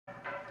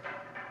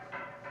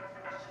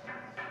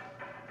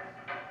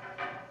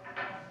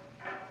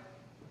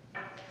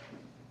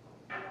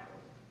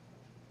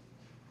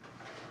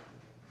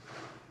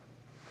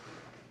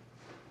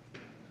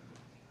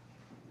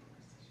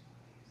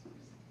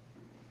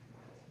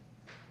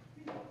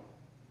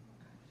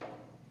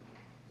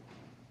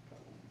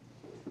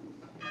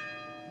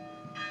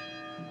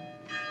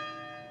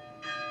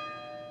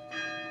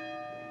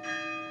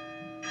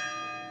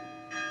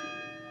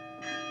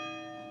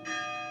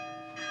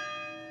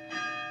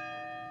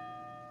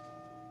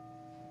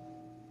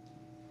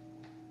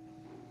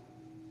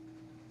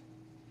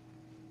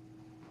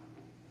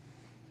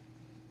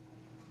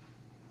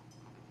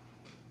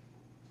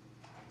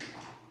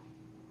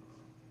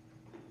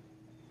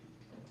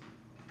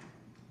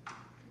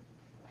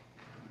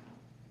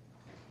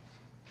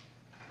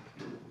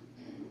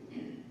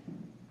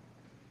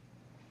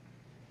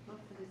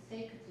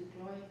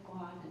joy of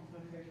God and for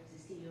her to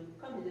see you.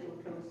 Come a little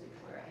closer to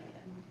where I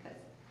am, because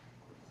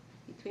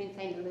between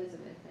St.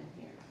 Elizabeth and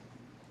here.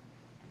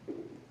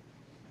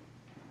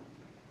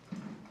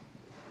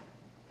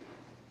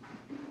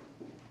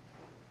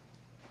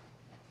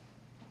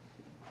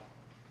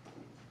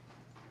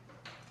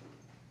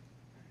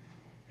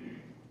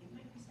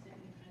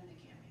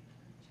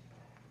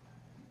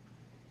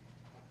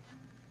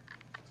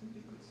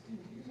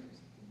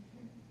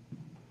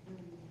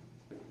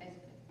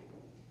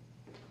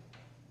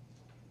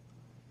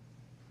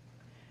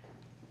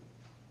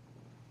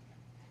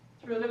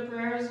 Through the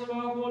prayers of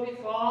our Holy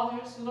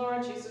Fathers,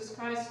 Lord Jesus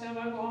Christ,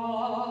 our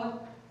God,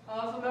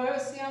 have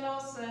mercy on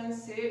us and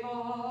save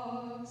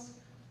us.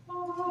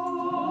 Amen.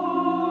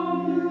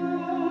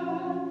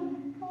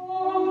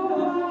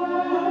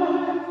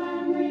 O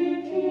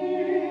heavenly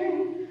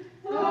King,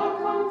 the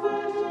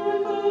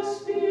Comforter, the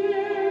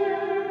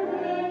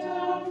Spirit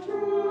of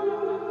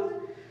truth,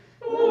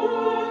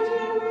 Lord,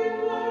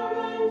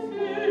 everywhere and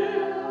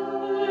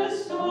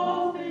fillest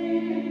of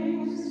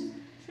things,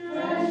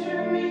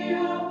 treasury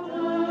of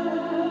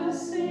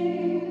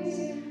blessings,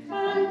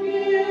 and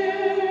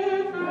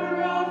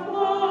giver of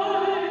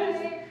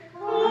life,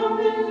 come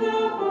and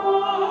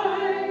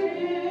abide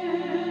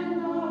in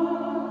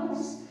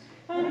us,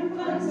 and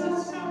cleanse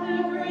us from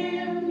every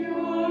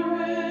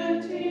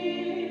impurity,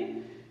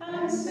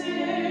 and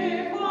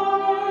save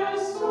our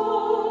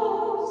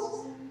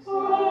souls,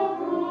 O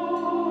good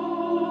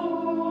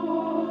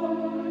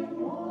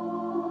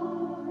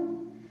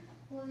one.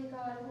 Holy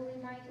God, holy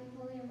mighty,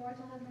 holy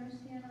immortal, have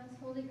mercy on us.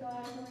 Holy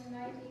God, holy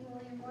mighty,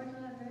 holy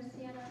immortal, have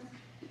mercy on us.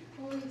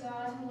 Holy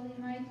God, holy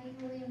mighty,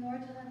 holy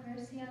immortal, have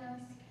mercy on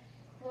us.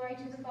 Glory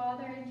to the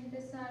Father, and to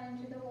the Son, and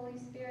to the Holy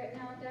Spirit,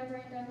 now and ever,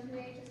 and unto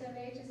ages of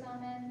ages.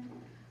 Amen.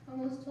 O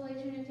most holy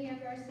Trinity,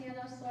 have mercy on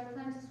us. Lord,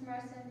 cleanse us from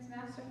our sins.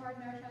 Master,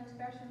 pardon our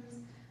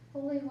transgressions.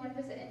 Holy One,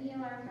 visit and heal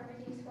our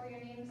infirmities for your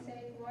name's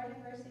sake. Lord, have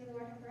mercy,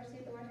 Lord, have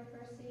mercy, Lord, have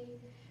mercy.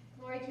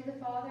 Glory to the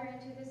Father, and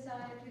to the Son,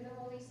 and to the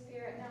Holy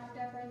Spirit, now and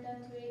ever, and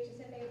unto ages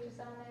of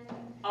ages. Amen.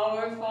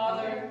 Our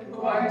Father,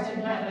 who art in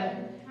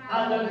heaven,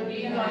 hallowed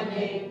be thy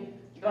name.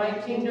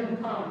 Thy kingdom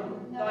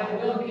come, thy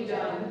will be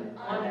done,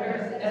 on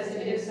earth as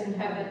it is in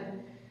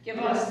heaven. Give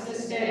us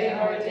this day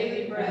our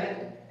daily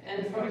bread,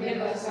 and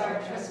forgive us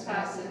our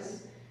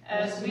trespasses,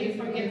 as we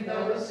forgive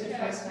those who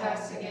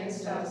trespass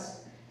against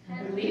us.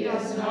 And lead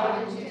us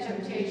not into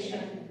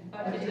temptation,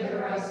 but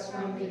deliver us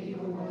from the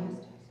evil one.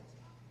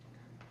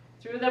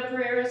 Through the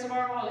prayers of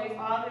our Holy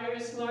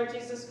Fathers, Lord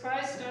Jesus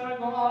Christ, our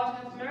God,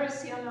 have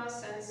mercy on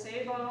us and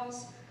save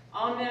us.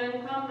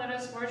 Amen. Come, let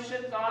us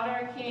worship God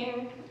our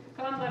King.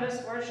 Come, let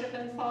us worship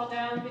and fall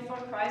down before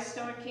Christ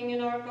our King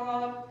and our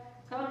God.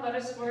 Come, let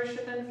us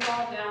worship and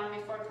fall down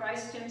before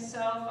Christ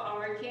himself,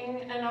 our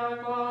King and our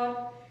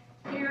God.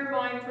 Hear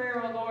my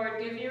prayer, O Lord.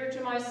 Give ear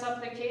to my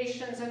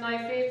supplications, and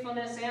thy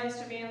faithfulness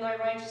answer me in thy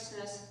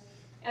righteousness.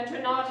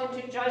 Enter not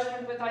into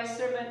judgment with thy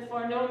servant,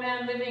 for no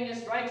man living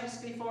is righteous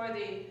before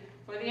thee.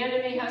 For the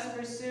enemy has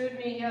pursued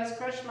me, he has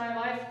crushed my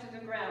life to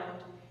the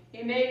ground.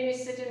 He made me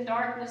sit in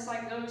darkness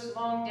like those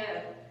long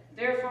dead.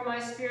 Therefore my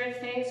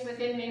spirit faints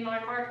within me, my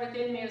heart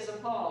within me is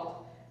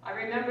appalled. I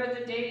remember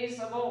the days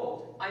of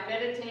old. I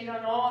meditate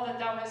on all that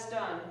thou hast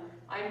done.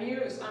 I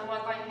muse on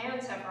what thy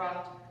hands have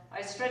wrought.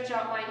 I stretch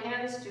out my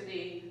hands to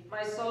thee.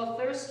 My soul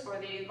thirsts for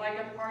thee like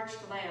a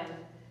parched land.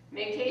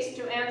 Make haste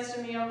to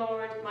answer me, O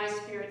Lord. My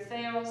spirit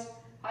fails.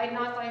 Hide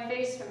not thy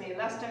face from me,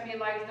 lest I be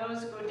like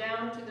those who go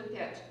down to the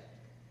pit.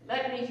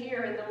 Let me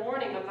hear in the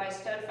morning of thy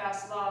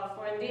steadfast love,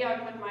 for in thee I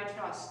put my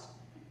trust.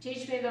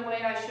 Teach me the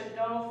way I should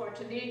go, for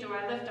to thee do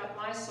I lift up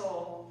my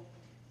soul.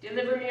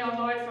 Deliver me, O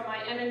Lord, from my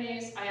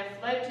enemies. I have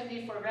fled to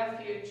thee for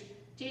refuge.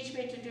 Teach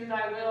me to do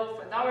thy will,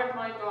 for thou art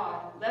my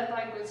God. Let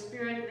thy good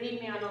spirit lead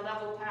me on a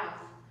level path.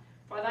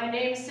 For thy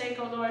name's sake,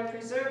 O Lord,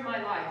 preserve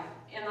my life.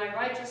 In thy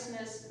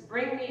righteousness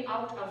bring me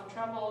out of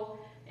trouble,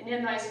 and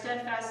in thy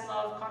steadfast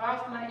love cut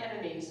off my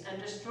enemies,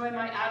 and destroy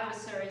my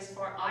adversaries,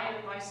 for I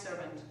am thy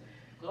servant.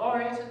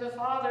 Glory to the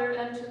Father,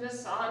 and to the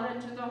Son,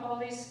 and to the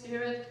Holy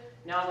Spirit,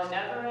 now and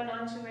ever, and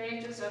unto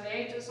ages of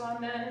ages.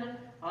 Amen.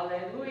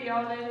 Alleluia,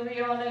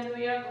 alleluia,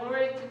 alleluia.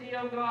 Glory to thee,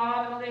 O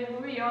God.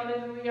 Alleluia,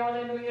 alleluia,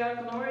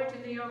 alleluia. Glory to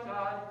thee, O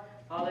God.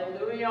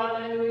 Alleluia,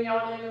 alleluia,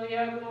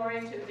 alleluia.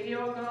 Glory to thee,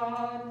 O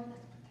God.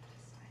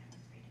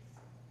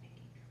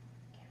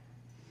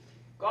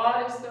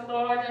 God is the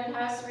Lord, and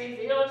has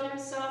revealed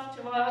himself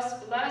to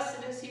us.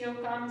 Blessed is he who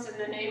comes in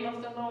the name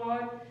of the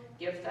Lord.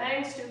 Give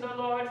thanks to the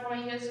Lord, for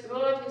he is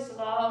good, his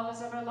love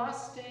is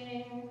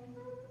everlasting.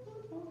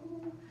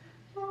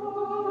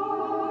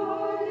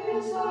 God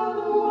is the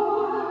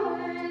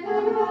Lord,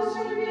 and has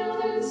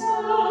revealed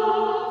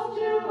himself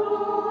to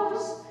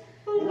us.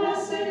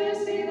 Blessed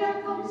is he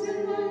that comes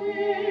in the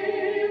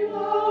name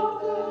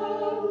of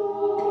the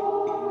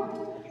Lord.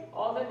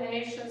 All the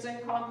nations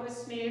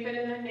encompassed me, but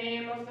in the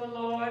name of the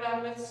Lord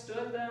I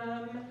withstood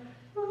them.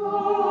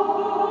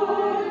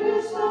 God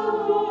is the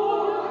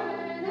Lord,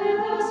 and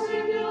has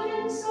revealed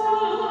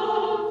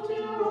himself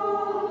to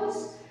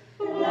us.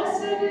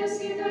 Blessed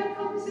is he that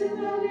comes in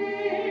the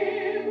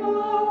name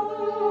of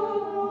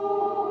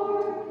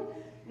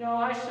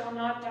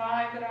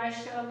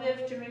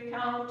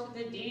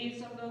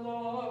deeds of the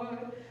Lord.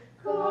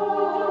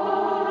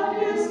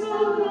 God is the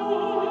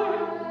Lord,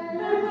 and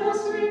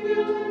has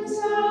revealed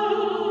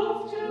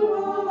himself to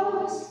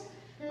us.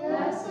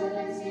 Blessed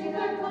is he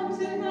that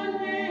comes in the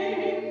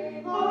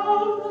name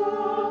of the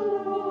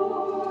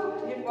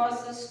Lord. It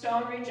was the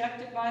stone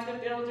rejected by the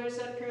builders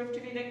that proved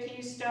to be the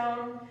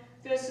keystone.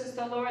 This is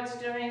the Lord's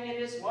doing.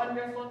 It is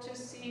wonderful to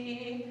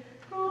see.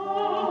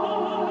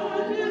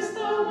 God is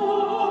the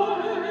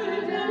Lord,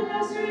 and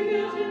has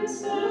revealed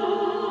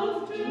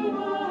himself to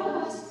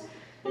us.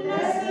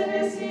 Blessed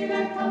is he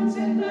that comes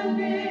in the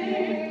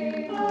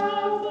name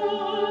of the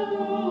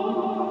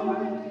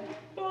Lord.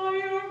 By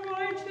your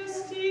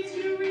righteous deeds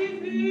you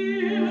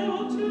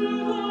reveal to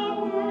the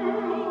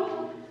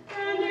world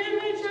an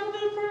image of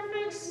the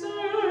perfect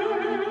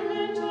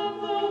servant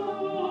of the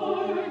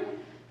Lord.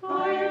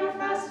 By your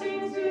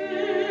fastings,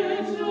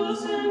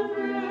 vigils, and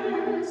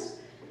prayers,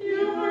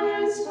 you were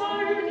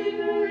inspired in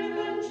your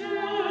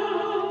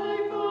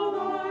evangelical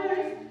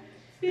life,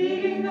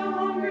 feeding the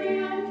hungry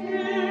and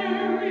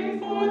caring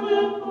for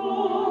the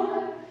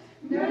poor,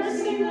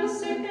 nursing the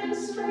sick and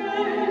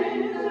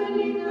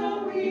strengthening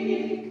the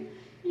weak.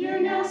 You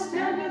now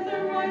stand at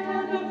the right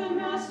hand of the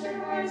Master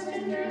Christ,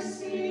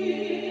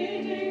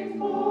 interceding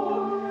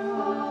for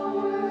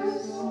our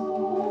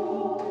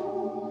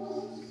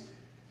souls.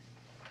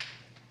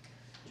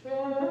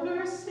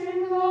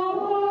 Traversing the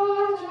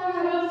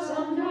waters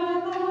under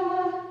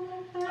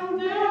and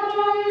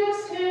thereby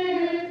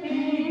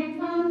escaping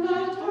from the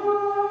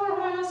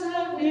toils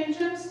of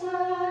Egypt's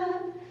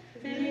land,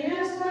 the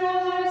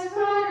Israelites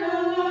cried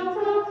aloud,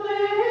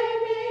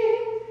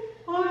 proclaiming,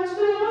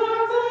 unto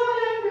our God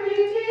and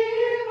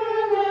Redeemer,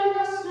 let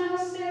us now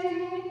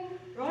sing.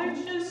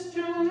 Righteous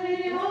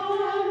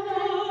Juliana,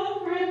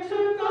 pray to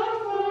God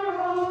for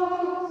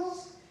us.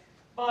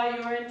 By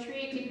your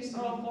entreaties, O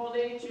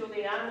holy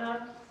Juliana,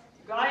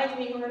 guide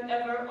me who am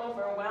ever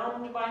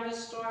overwhelmed by the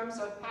storms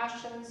of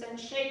passions and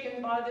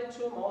shaken by the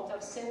tumult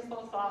of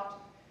sinful thought,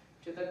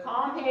 to the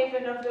calm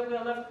haven of the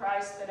will of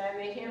Christ, that I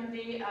may hymn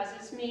thee as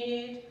is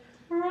meet.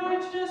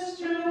 Righteous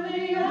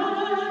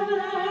Juliana,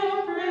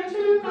 pray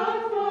to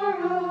God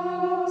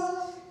for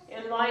us.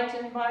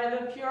 Enlightened by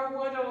the pure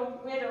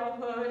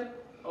widowhood,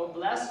 O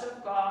blessed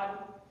of God,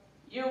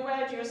 you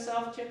wed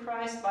yourself to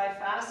Christ by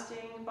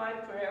fasting, by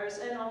prayers,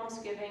 and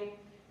almsgiving,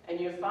 and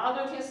you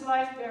followed his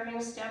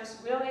life-bearing steps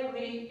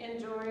willingly,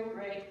 enduring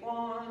great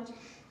want.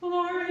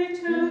 Glory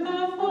to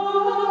the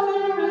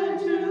Father, and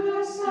to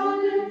the Son,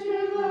 and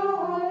to the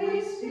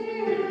Holy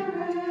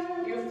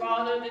Spirit. You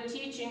followed the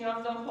teaching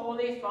of the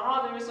Holy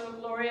Fathers, O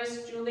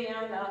glorious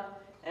Juliana,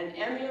 and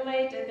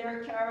emulated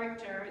their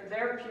character,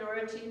 their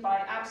purity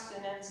by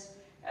abstinence,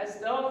 as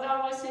though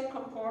thou wast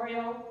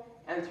incorporeal,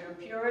 and through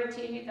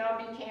purity thou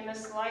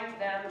becamest like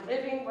them,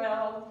 living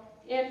well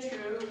in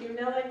true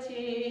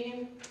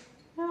humility.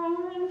 Now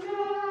and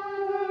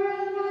ever,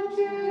 and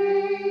unto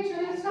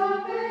ages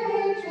of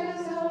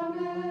ages.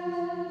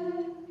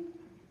 Amen.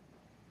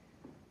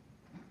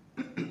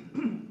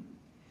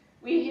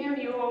 We hymn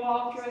you, O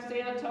all pure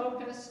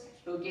Theotokos,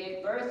 who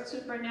gave birth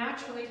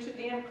supernaturally to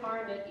the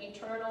incarnate,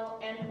 eternal,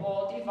 and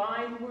all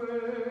divine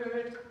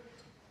Word.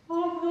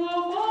 Of the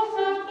vault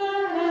of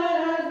the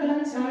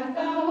heavens art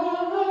thou, O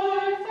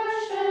Lord,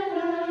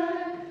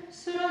 fashioner.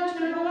 So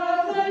true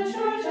of the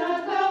church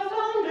art thou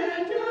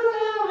founded, do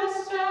thou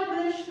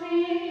establish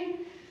me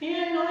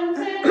in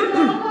unfailing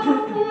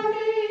love for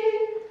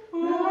thee,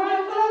 who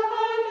art the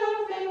height of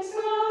things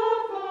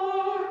hoped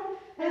for,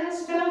 and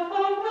staff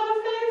of the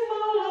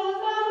faithful, O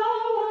thou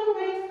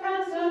only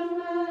friend of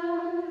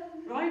man.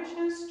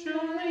 Righteous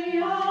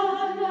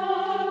Juliana,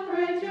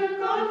 pray to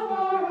God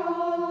for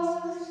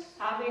us.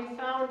 Having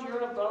found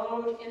your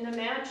abode in the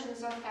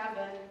mansions of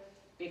heaven,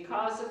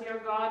 because of your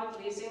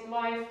God-pleasing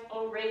life,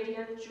 O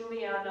radiant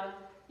Juliana,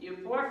 you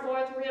pour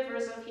forth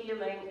rivers of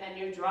healing, and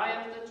you dry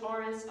up the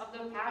torrents of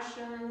the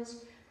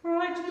passions.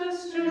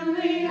 Righteous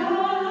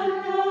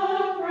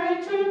Juliana,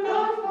 pray to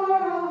God for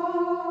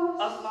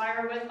us.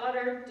 Afire with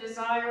utter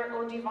desire,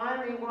 O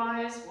divinely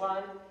wise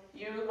one,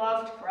 you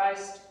loved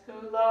Christ,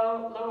 who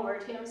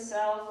lowered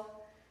himself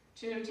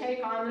to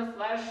take on the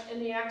flesh in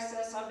the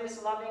excess of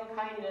his loving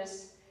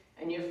kindness,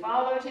 and you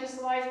followed his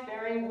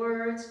life-bearing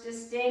words,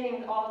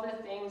 disdaining all the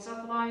things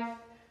of life.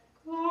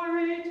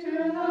 Glory to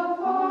the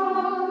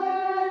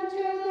Father, and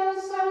to the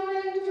Son,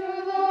 and to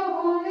the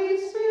Holy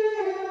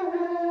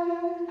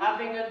Spirit.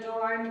 Having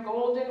adorned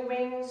golden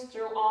wings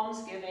through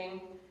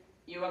almsgiving,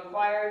 you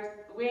acquired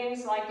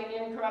wings like an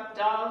incorrupt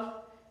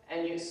dove,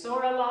 and you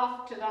soar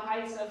aloft to the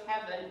heights of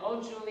heaven,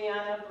 O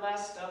Juliana,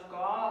 blessed of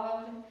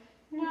God.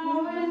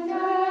 Now and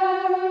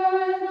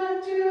ever, and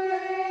unto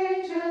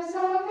ages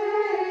of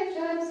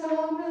ages.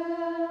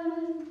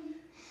 Amen.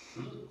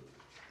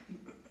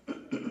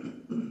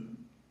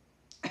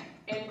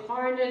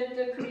 Incarnate,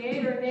 the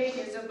Creator made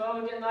his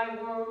abode in thy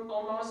womb,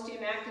 O most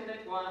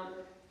immaculate one,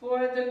 for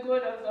the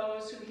good of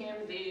those who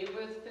hymn thee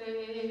with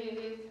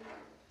faith.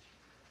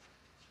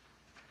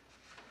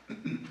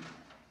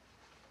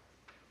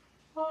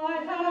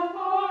 I have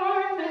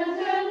hearkened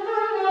and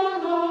heard, O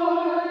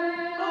Lord,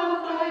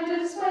 of thy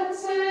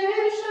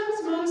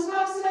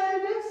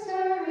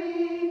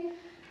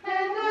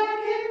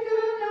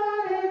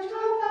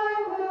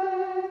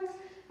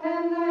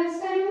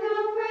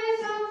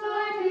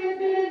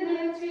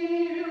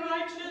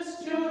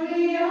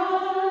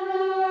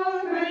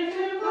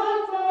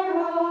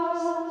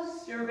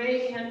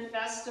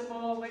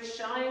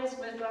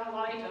the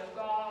light of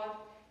God,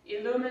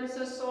 illumines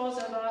the souls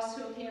of us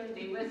who hymn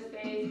thee with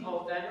faith,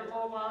 O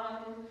venerable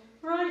one.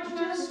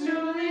 Righteous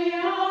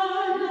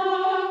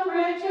Juliana,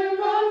 pray to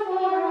God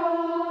for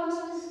us.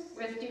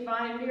 With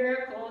divine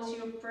miracles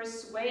you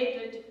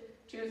persuaded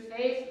to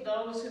faith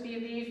those who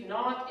believe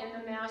not in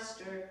the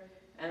Master,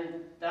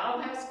 and thou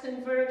hast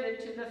converted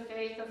to the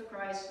faith of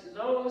Christ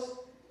those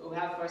who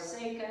have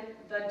forsaken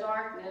the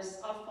darkness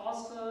of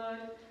falsehood.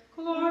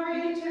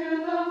 Glory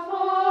to the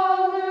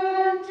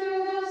Father, and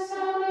to the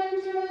Son,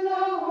 and to the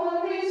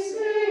Holy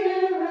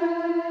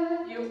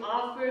Spirit. You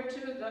offered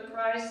to the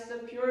Christ the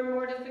pure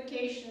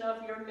mortification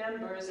of your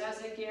members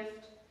as a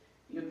gift.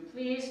 You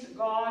pleased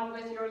God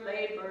with your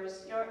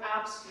labors, your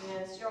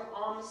abstinence, your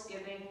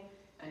almsgiving,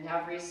 and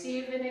have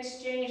received in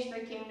exchange the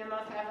kingdom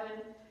of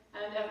heaven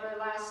and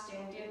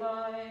everlasting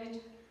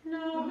delight.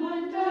 Now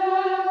and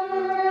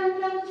ever,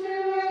 and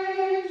unto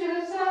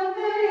ages of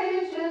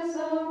ages.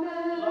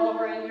 Amen.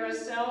 Lowering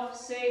yourself,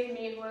 save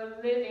me who am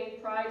living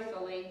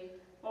pridefully,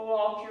 O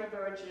all pure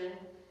Virgin,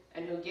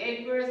 and who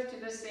gave birth to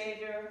the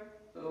Savior,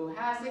 who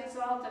has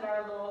exalted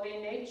our lowly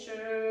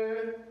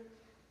nature.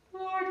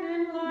 Lord,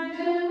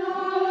 enlighten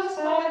us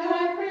by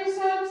thy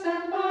precepts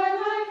and by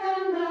thy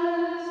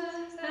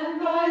commandments, and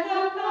by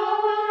the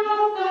power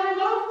of thy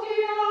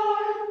lofty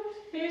arm,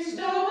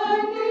 bestow thy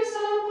peace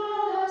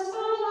upon us,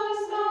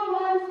 thou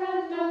art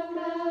friend of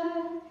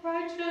men.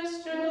 Righteous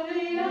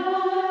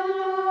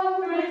Juliana,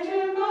 pray to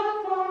God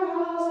for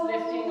us.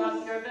 Lifting up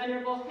your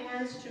venerable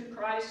hands to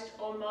Christ,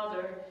 O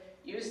Mother,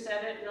 you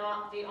set at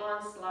naught the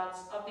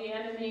onslaughts of the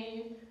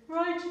enemy.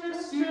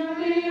 Righteous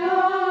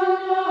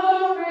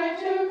Juliana, pray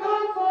to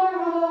God for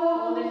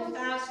us. Holding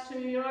fast to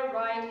your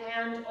right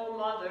hand, O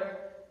Mother,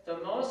 the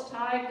Most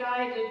High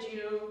guided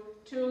you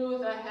to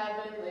the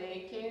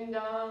heavenly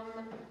kingdom.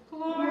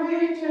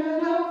 Glory to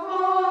the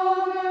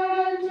Father,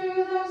 and to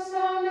the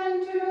Son,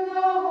 and to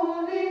the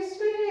Holy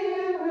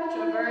Spirit.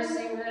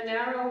 Traversing the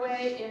narrow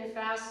way in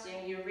fasting,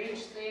 you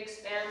reached the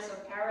expanse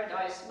of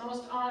paradise,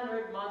 most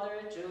honored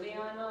Mother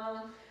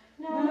Juliana.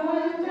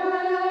 Now and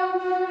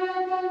ever,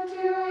 and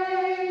unto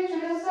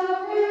ages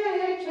of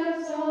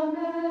ages.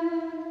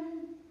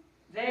 Amen.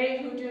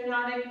 They who do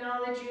not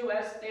acknowledge you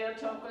as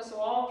Theotokos,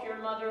 all pure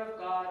Mother of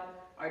God,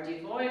 are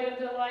devoid of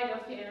the light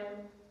of him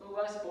who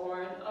was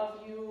born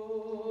of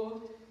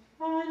you.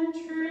 On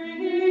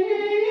Trinity,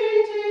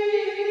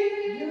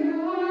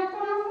 you are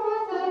come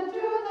forth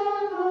unto the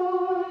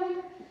Lord,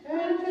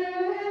 and to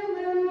him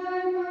will I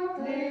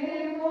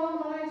proclaim all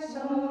my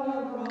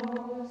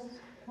sorrows.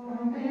 For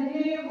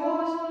many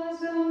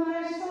woes of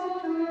my soul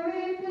to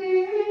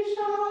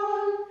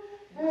repletion,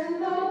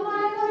 and all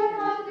my life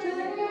unto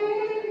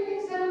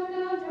Hades have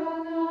now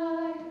drawn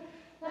nigh.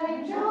 Like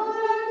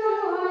Jonah do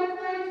I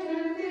pray to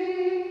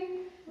thee,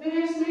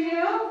 leaves me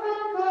up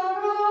from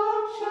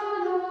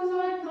corruption,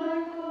 like my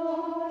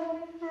God.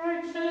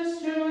 Righteous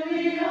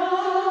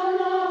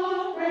Juliana,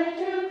 pray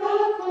to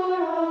God for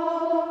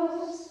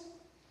us.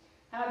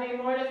 Having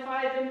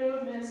mortified the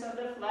movements of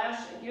the flesh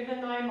and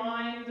given thy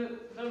mind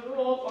the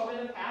rule over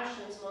the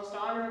passions, most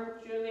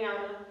honored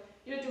Juliana,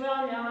 you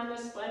dwell now in the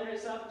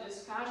splendors of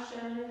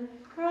dispassion.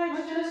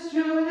 Righteous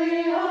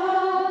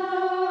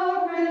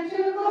Juliana, pray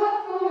to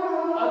God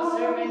for us.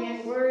 Observing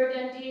in word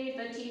and deed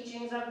the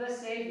teachings of the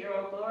Savior,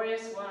 O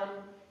glorious one,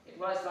 it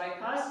was thy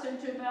custom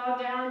to bow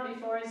down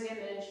before his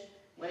image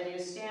when you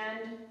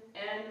stand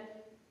and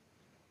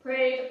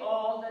prayed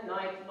all the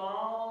night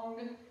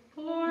long.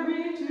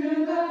 Glory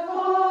to the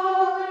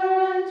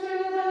Father, and to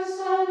the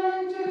Son,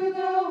 and to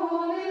the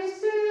Holy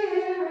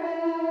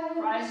Spirit.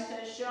 Christ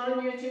has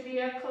shown you to be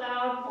a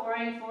cloud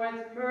pouring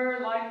forth myrrh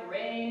like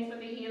rain for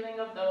the healing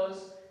of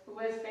those who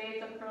with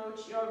faith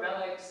approach your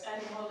relics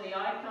and holy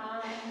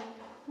icon.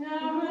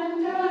 Now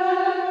and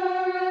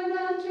ever, and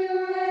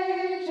unto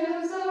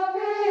ages of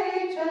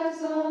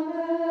ages.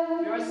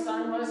 Amen. Your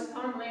Son was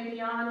comely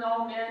beyond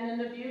all men in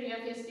the beauty of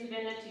his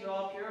divinity,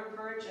 all pure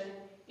Virgin,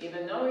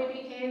 even though he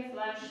became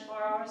flesh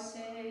for our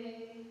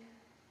sake.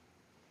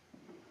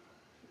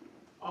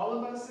 All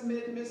of us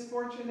amid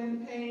misfortune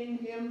and pain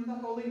hymn the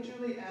holy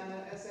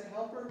Juliana as a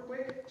helper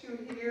quick to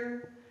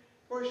hear,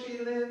 for she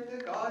lived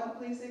a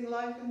God-pleasing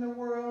life in the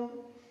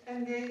world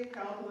and gave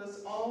countless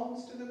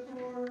alms to the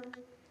poor.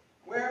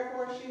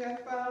 Wherefore she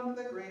hath found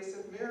the grace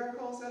of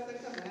miracles at the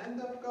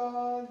command of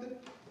God.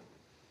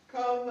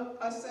 Come,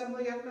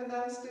 assembly of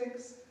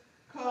monastics,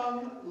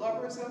 come,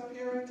 lovers of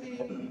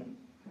purity,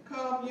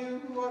 come,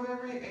 you who of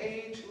every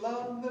age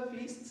love the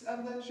feasts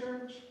of the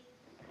church.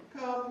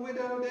 Come,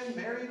 widowed and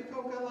married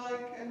folk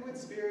alike, and with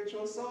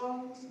spiritual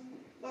songs,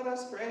 let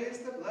us praise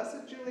the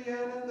blessed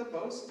Juliana, the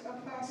boast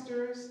of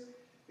pastors,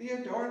 the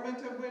adornment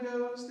of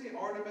widows, the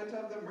ornament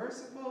of the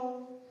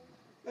merciful,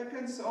 the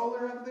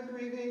consoler of the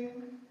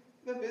grieving,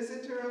 the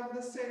visitor of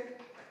the sick,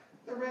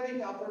 the ready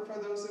helper for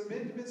those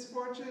amid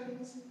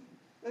misfortunes,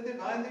 the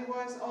divinely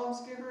wise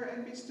almsgiver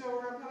and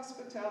bestower of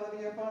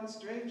hospitality upon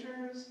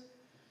strangers,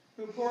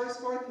 who pours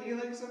forth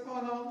healings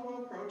upon all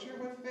who approach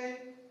her with faith,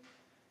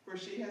 for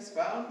she has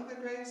found the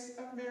grace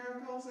of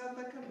miracles at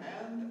the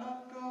command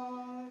of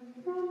God.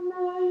 From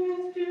my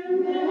youth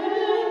do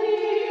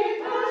many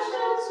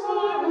passions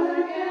war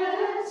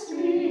against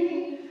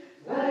me,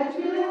 but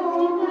you, O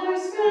my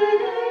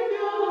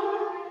Savior,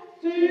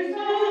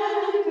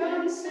 defend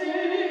and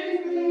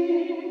save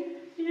me.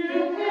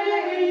 You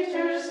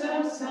haters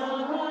of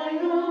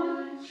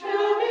Zion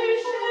shall be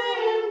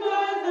shamed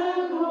by the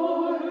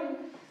Lord,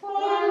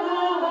 for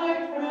now I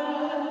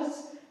press.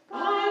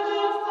 By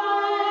the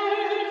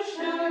fire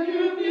shall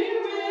you be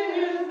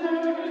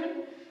withered.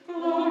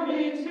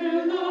 Glory to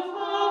the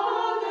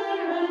Father,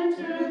 and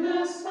to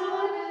the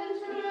Son, and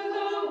to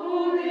the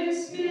Holy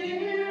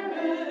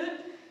Spirit.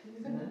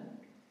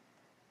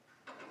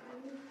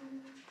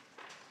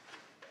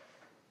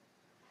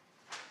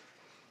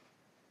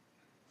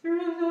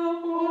 Through the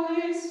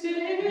Holy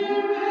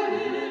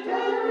Spirit,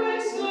 every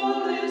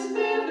soul is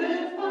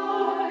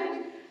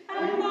vivified,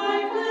 and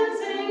my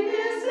cleansing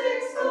is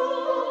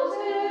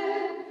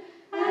exalted,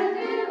 and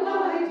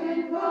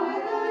enlightened by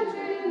the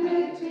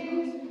Trinity,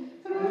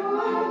 through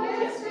our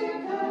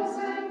mystical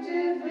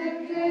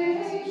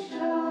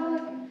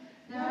sanctification,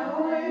 now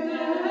and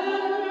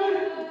ever,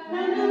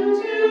 and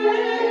unto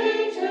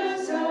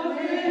ages of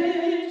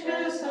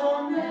ages.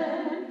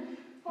 Amen.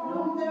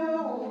 From the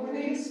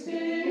Holy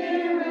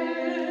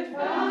Spirit,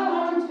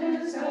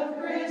 fountains of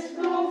grace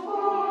flow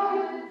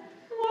forth,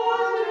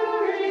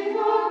 watering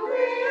all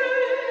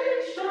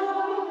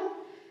creation,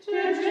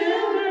 to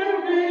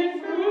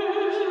generate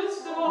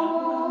fruits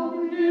of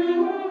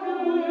new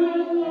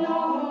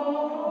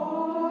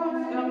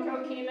life. From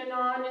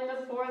Prokimenon in the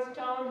fourth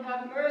tone,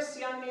 have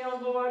mercy on me, O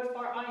Lord,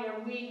 for I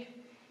am weak.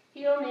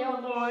 Heal me, O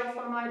Lord,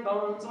 for my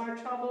bones are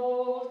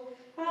troubled.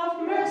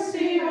 Have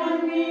mercy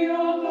on me,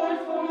 O Lord,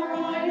 for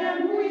I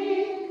am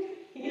weak.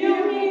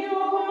 Heal me,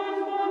 O Lord,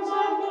 for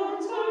my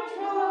bones are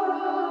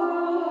troubled.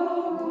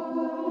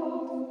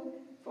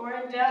 For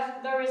in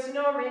death there is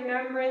no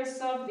remembrance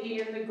of thee,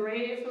 in the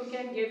grave who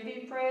can give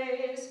thee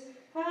praise.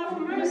 Have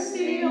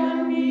mercy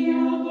on me, O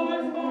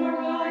Lord, for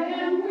I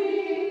am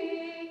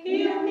weak.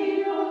 Heal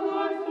me, O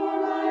Lord,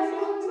 for my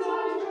bones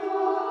are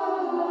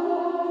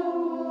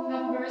troubled.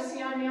 Have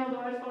mercy on me, O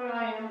Lord, for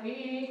I am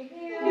weak.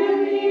 Heal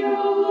me,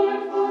 O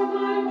Lord, for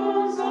my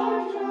bones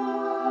are troubled.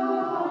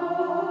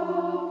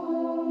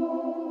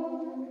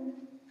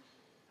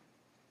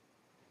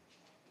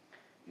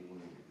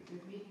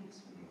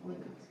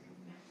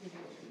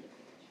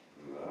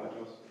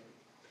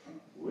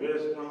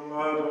 Wisdom,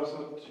 let us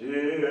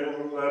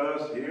attend, let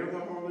us hear the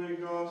Holy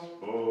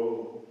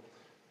Gospel.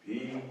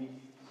 Peace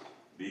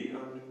be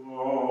unto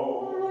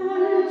all.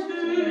 And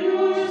to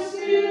your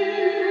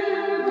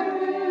spirit.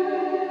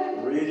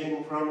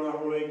 Reading from the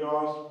Holy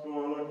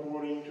Gospel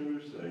according to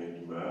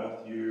St.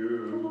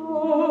 Matthew.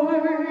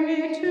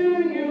 Glory to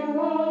you,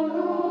 O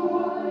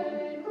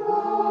Lord.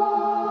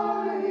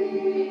 Glory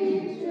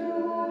to you.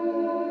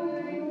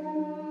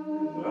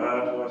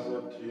 Let us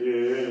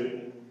attend.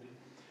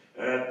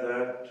 At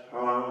that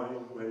time,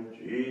 when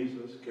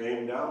Jesus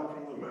came down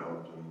from the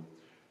mountain,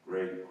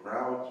 great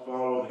crowds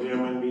followed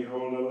him, and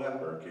behold, a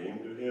leper came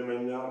to him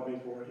and knelt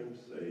before him,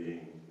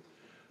 saying,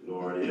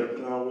 Lord, if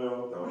thou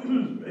wilt, thou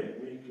canst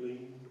make me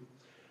clean.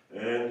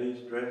 And he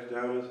stretched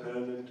out his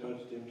hand and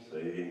touched him,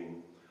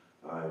 saying,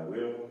 I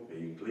will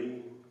be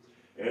clean.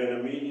 And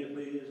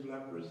immediately his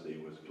leprosy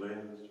was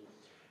cleansed.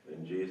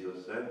 And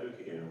Jesus said to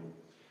him,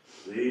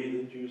 See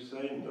that you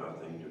say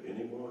nothing to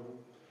anyone,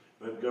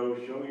 but go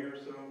show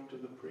yourself to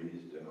the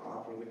priest and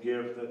offer the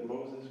gift that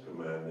Moses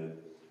commanded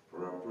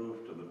for a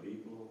proof to the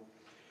people.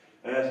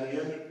 As he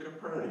entered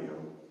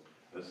Capernaum,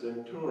 a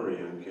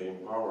centurion came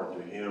forward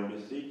to him,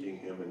 beseeching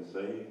him and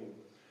saying,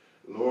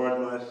 Lord,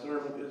 my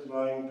servant is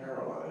lying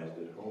paralyzed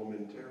at home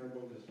in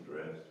terrible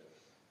distress.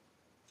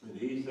 And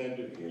he said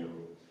to him,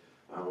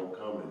 I will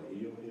come and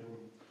heal him.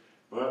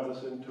 But the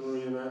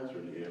centurion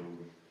answered him,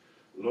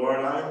 Lord,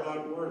 I am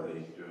not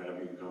worthy to have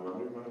you come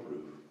under my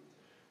roof,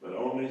 but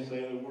only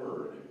say the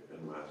word,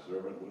 and my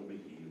servant will be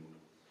healed.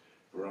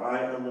 For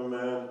I am a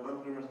man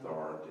under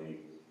authority,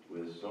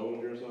 with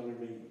soldiers under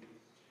me.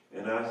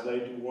 And I say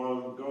to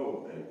one,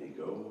 Go, and he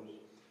goes,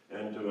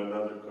 and to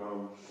another,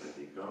 Come, and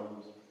he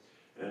comes,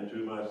 and to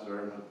my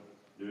servant,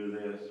 Do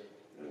this,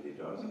 and he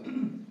does it.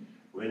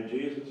 When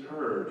Jesus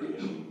heard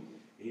him,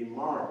 he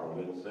marveled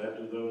and said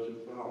to those who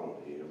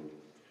followed him,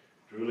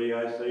 Truly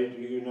I say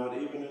to you, not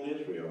even in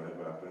Israel have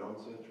I found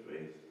such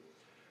faith.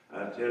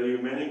 I tell you,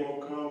 many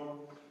will come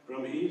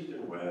from east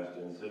and west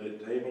and sit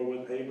at table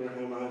with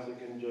Abraham, Isaac,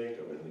 and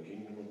Jacob in the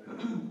kingdom of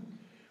heaven,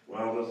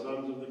 while the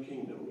sons of the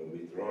kingdom will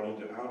be thrown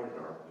into outer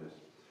darkness.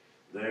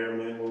 There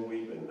men will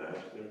weep and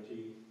gnash their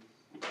teeth.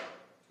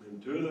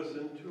 And to the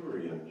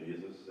centurion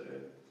Jesus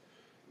said,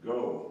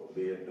 Go,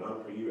 be it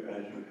done for you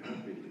as you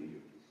have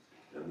believed.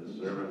 And the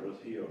servant was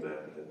healed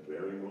at that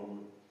very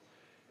moment.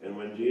 And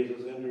when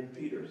Jesus entered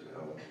Peter's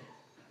house,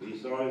 he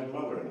saw his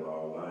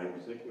mother-in-law lying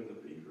sick with a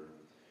fever.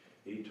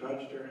 He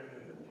touched her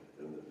hand,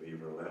 and the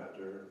fever left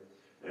her,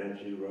 and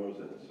she rose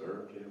and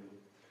served him.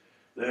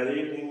 That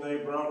evening they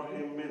brought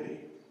him many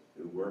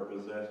who were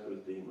possessed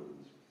with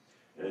demons,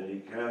 and he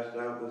cast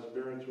out the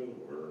spirits with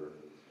a word,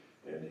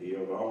 and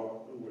healed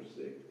all who were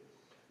sick.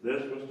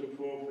 This was to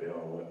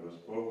fulfill what was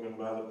spoken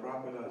by the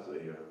prophet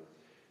Isaiah.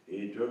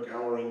 He took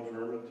our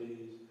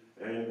infirmities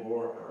and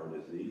bore our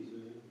diseases.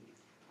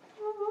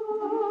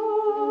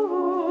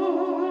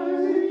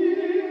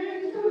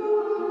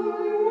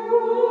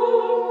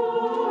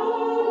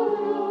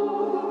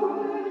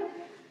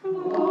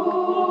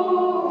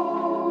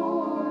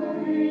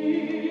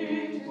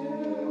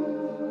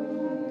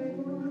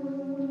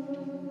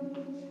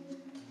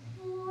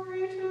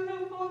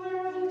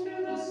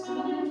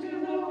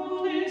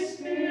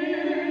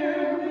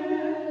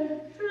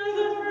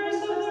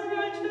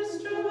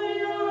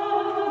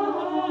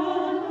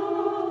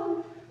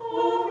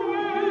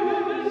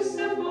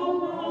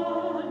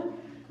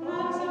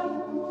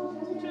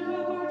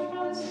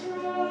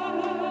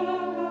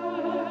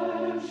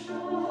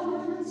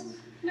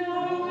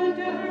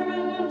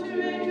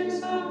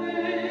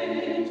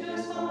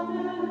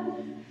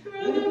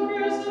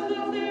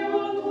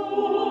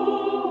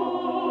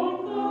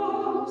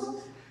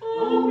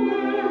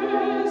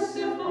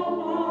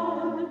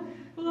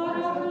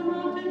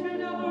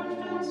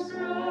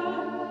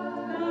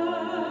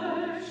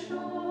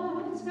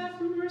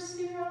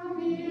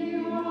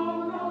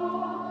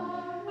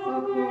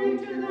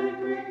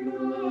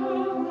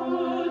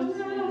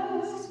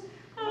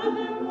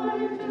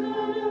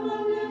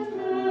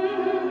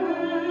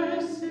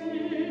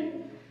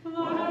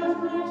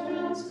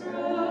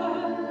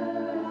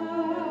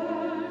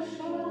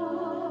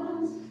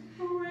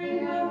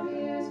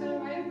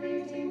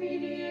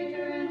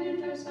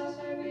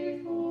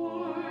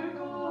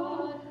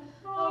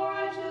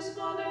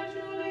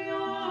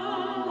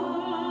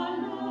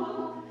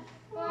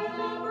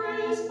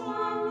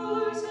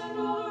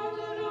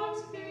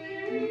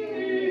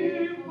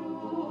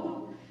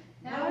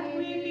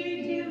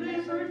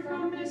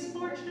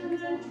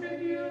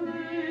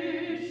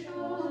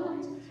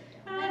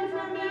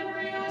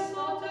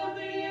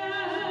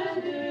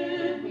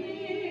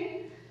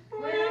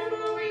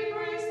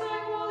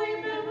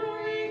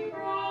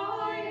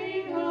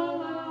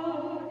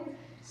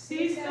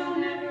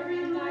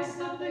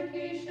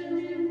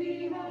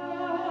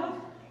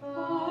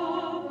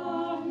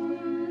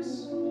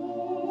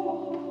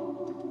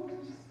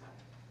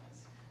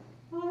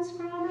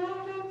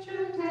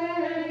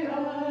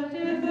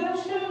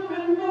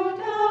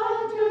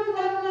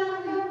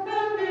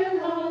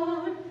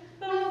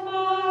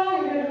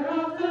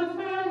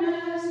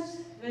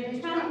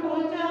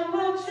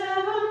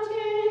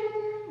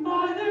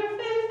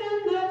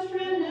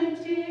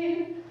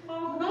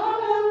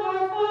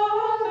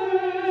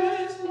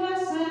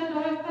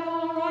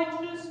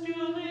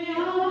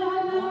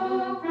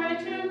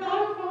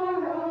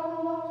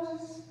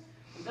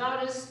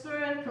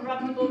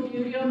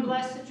 Beauty of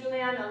blessed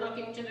Juliana,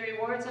 looking to the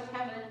rewards of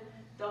heaven,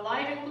 the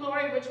light and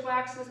glory which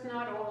waxeth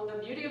not old, the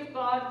beauty of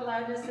God,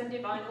 gladness, and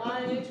divine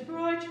light.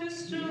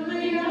 Righteous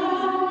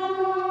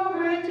Juliana,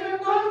 pray to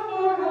God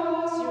for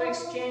us. You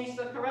exchange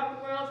the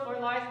corrupt world for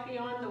life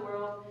beyond the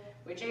world,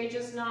 which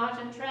ages not,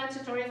 and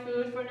transitory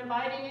food for an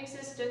abiding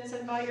existence,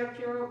 and by your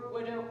pure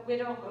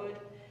widowhood,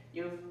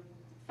 you've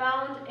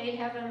found a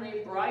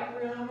heavenly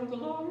bridegroom.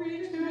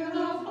 Glory to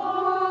the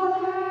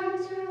Father,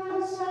 and to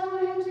the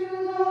Son, and to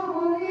the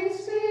Holy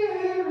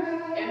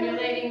Spirit.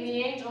 Emulating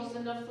the angels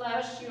in the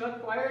flesh, you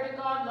acquired a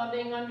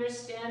God-loving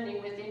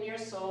understanding within your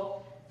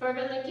soul,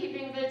 fervently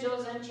keeping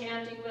vigils and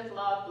chanting with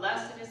love.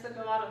 Blessed is the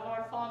God of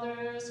our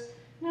fathers,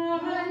 now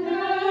and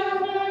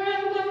ever,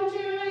 and unto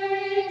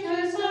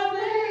ages of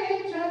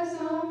ages.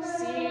 Amen.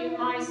 See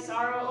my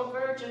sorrow, O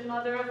Virgin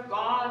Mother of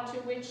God, to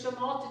which a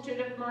multitude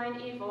of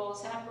mine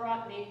evils have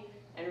brought me,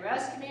 and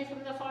rescue me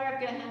from the fire of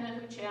Gehenna,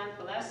 who chant,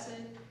 blessed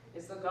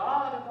is the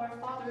God of our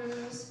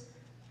fathers.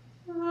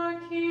 The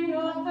King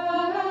of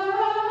heaven,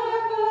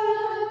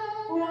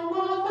 will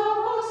not the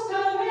host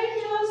of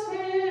angels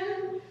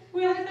hymn,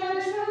 with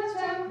entrance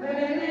and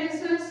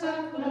praises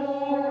of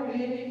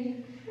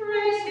glory,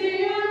 raise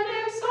thee and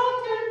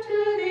exalt him to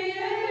the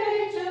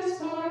ages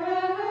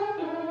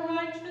forever.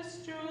 Righteous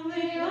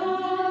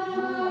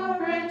Juliana,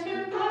 pray to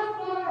God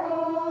for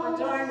us.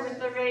 Adorned with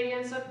the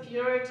radiance of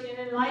purity and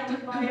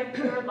enlightened by a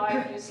pure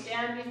life, you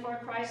stand before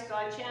Christ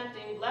God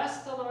chanting,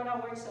 bless the Lord,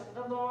 all works of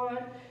the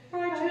Lord.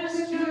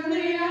 Righteous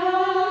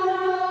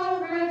Juliana,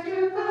 pray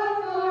to God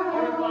for us.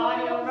 Your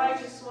body, O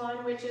righteous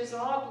one, which is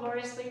all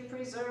gloriously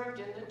preserved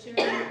in the tomb,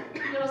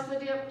 heals the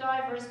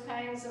divers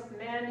pangs of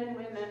men and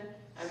women,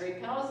 and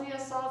repels the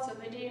assaults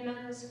of the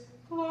demons.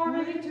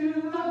 Glory to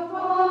the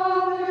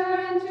Father,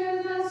 and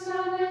to the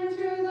Son, and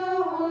to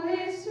the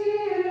Holy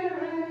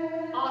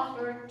Spirit.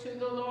 Offer to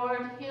the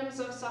Lord hymns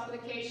of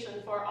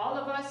supplication for all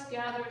of us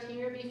gathered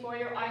here before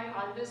your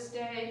icon this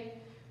day,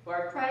 who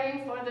are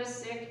praying for the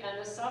sick and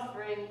the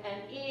suffering,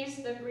 and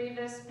ease the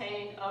grievous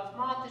pain of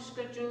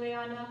Matishka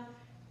Juliana,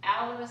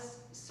 Alice,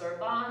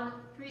 Serban,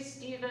 Priest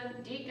Stephen,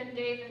 Deacon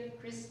David,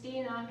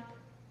 Christina,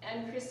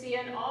 and Chrissy,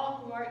 and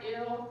all who are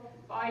ill,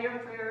 by your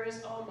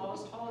prayers, O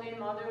most holy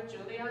Mother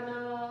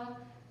Juliana.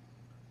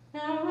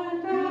 Now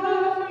and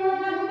ever,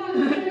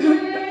 and unto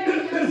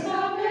ages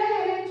of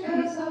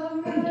ages.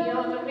 Amen.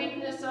 Heal the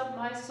weakness of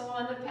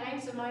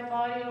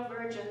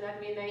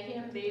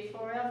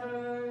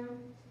forever.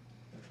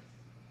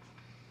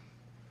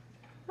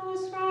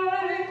 Most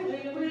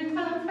rightly we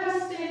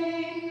confess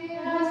thee,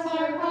 as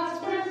our God's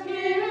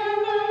giver.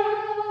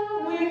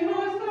 We who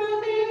through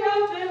thee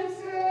often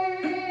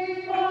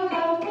say, O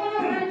thou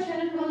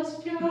Virgin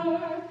most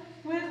pure,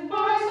 with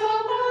voice of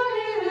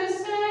bodiless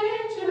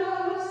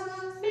angels,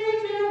 thee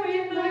do we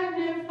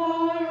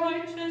magnify,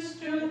 righteous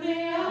to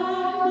thee,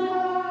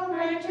 Allah,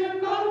 greater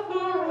God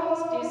for us.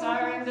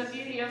 Desiring the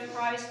beauty of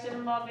Christ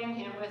and loving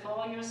him with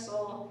all your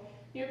soul,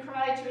 you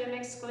cry to him,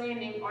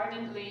 exclaiming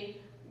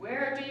ardently,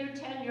 "Where do you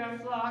tend your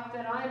flock,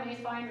 that I may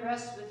find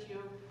rest with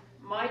you?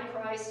 My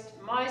Christ,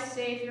 my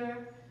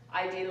Savior,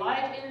 I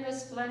delight in the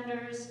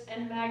splendors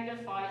and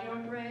magnify your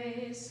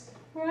praise."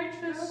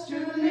 Righteous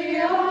to thee,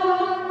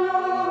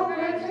 Allah,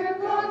 greater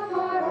God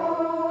for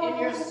us. In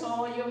your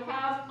soul you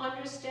have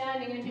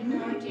understanding and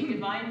humility,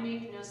 divine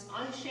meekness,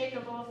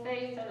 unshakable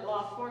faith and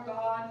love for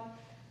God.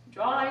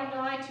 Drawing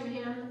nigh to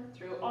him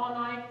through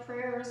all-night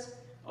prayers,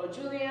 O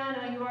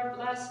Juliana, you are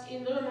blessed,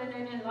 illumined,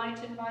 and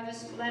enlightened by the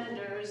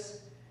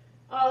splendors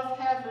of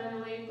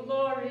heavenly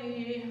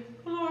glory.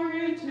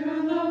 Glory to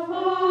the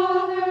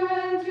Father,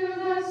 and to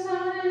the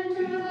Son, and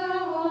to the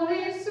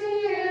Holy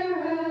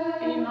Spirit.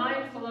 Be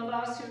mindful of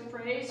us who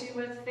praise you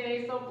with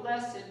faith, O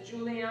blessed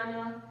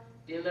Juliana.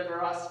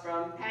 Deliver us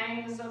from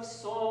pangs of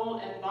soul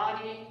and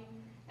body,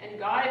 and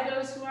guide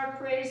those who are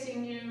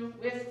praising you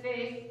with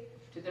faith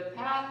to the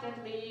path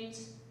that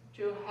leads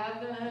to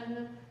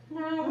heaven.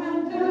 Now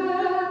and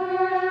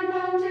ever, and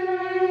unto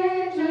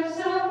ages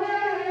of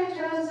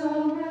ages.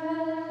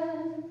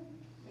 Amen.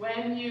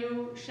 When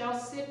you shall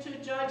sit to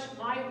judge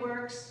my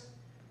works,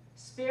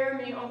 spare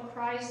me, O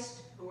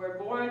Christ, who were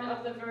born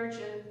of the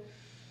Virgin,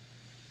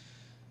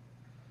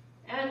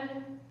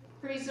 and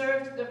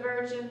preserved the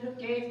Virgin who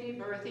gave thee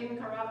birth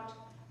incorrupt.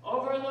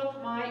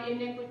 Overlook my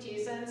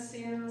iniquities and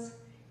sins,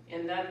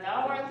 in that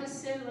thou art the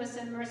sinless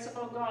and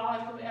merciful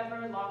God who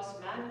ever loves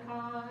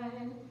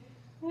mankind.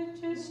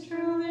 It is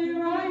truly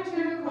right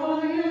to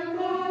call you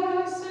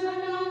blessed,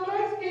 and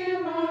birth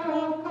giver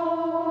of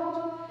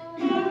God,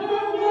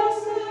 ever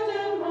blessed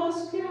and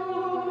most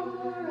pure,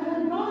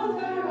 and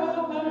mother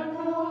of our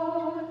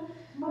God,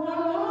 more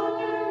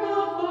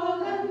honorable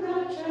than the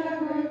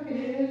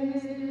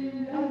cherubims,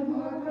 and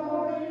more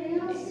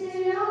glorious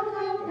beyond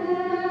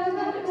compare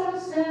than the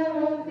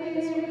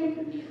seraphim,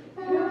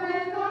 who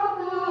with all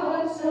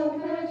God's of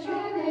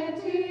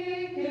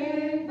virginity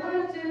gave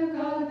birth to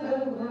God the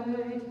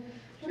Word.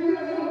 True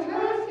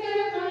birth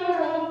giver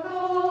of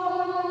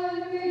God,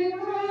 we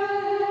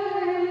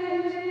praise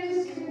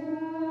you.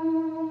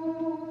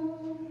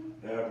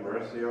 Have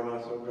mercy on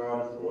us, O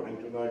God, according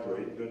to thy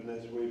great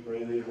goodness, we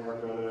pray thee,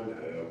 hearken and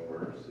have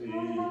mercy.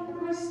 Have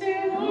mercy,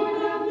 Lord,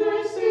 have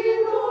mercy,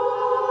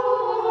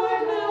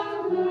 Lord,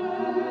 have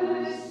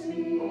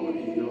mercy. O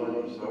healer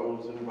of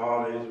souls and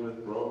bodies,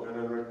 with broken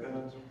and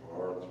repentant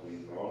hearts, we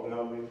fall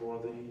down before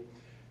thee.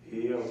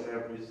 Heal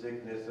every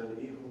sickness and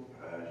evil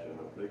passion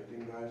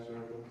afflicting thy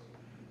servants,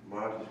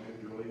 Martyska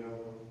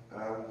Juliana,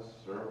 Alice,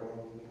 Servan,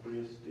 the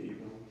priest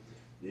Stephen,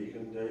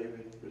 Deacon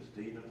David,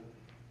 Christina,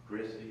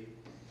 Chrissy.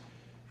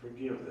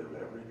 Forgive them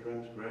every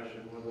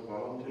transgression, whether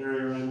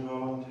voluntary or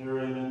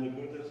involuntary, and in the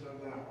goodness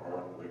of thy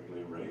heart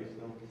quickly raise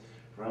them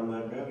from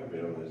their bed of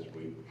illness,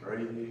 we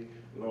pray thee.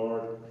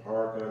 Lord,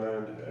 hearken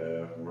and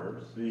have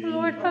mercy.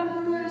 Lord,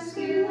 have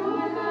mercy,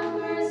 Lord, have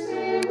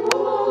mercy,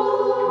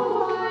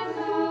 Lord,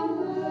 have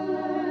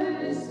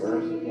mercy.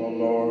 Merciful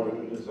Lord,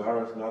 who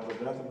desirest not the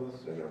death of the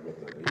sinner, but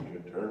that he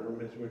should turn from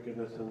his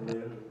wickedness and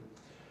live,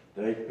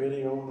 take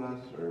pity on thy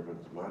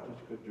servants,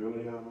 Martyska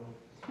Juliana,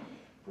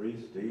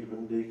 Priest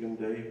Stephen, Deacon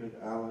David,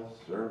 Alice,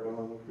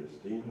 Servan,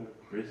 Christina,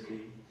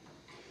 Chrissy.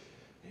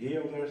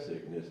 Heal their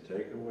sickness,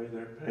 take away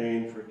their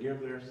pain,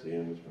 forgive their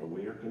sins, for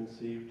we are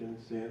conceived in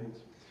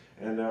sins,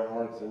 and our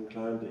hearts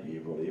inclined to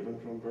evil, even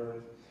from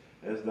birth.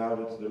 As thou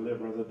didst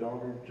deliver the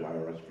daughter of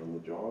Jairus from the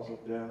jaws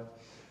of death,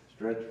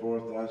 stretch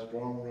forth thy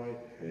strong right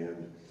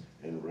hand,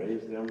 and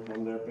raise them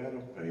from their bed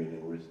of pain,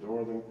 and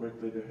restore them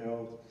quickly to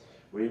health.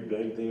 We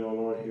beg thee, O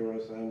Lord, hear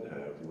us and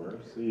have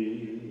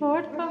mercy.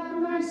 Lord, have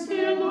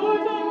mercy,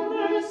 Lord, have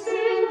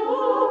mercy,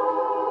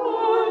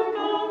 Lord,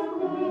 have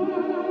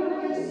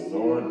mercy.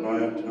 Lord, by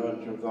a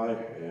touch of thy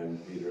hand,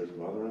 Peter's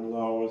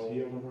mother-in-law was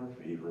healed of her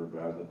fever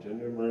by the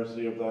tender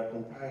mercy of thy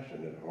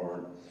compassionate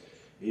heart.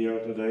 Heal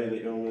today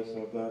the illness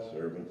of thy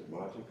servants,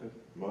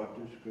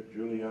 Matushka,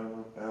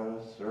 Juliana,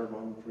 Alice,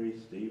 Servan,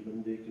 Priest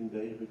Stephen, Deacon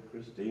David,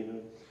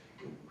 Christina,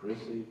 and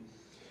Chrissy.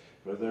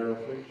 For their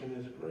affliction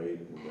is great,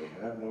 and they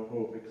have no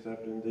hope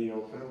except in thee,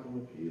 O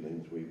fountain of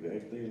healings. We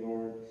beg thee,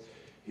 Lord,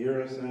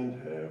 hear us and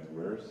have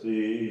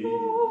mercy.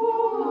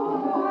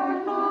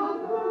 Lord, have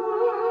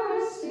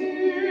mercy,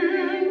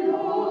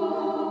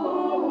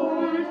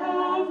 Lord,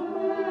 have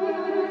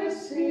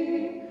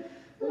mercy,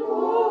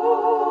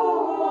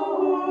 Lord,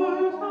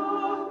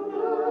 have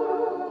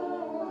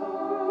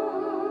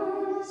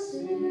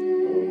mercy.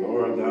 O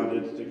Lord, thou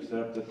didst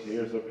accept the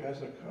tears of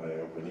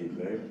Hezekiah when he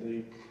begged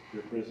thee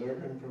to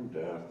preserve him from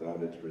death. Thou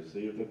didst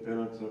receive the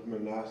penance of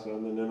Manasseh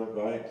and the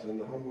Ninevites and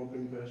the humble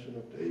confession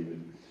of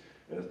David.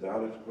 As thou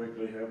didst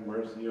quickly have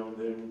mercy on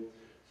them,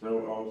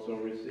 so also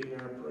receive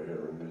our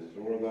prayer and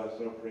restore thy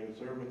suffering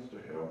servants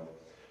to health.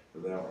 For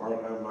thou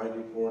art our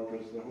mighty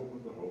fortress, the hope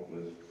of the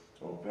hopeless,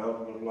 O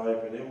fountain of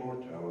life and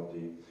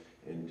immortality.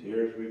 In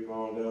tears we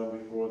fall down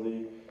before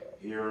thee.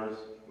 Hear us,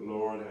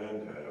 Lord,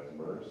 and have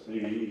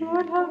mercy.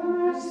 Lord, have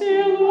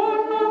mercy.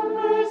 Lord, have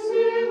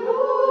mercy.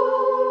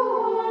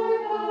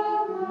 Lord,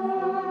 have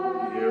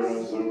mercy. Hear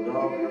us, O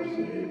God, our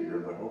Savior,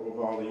 the hope of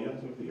all the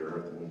ends of the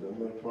earth, and them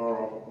that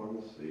far off upon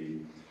the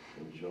sea.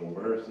 And show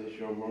mercy,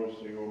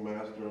 O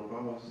Master,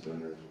 upon us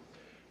sinners.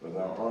 For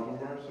thou art a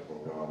merciful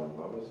God, and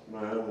lovest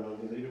man, and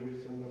unto thee do we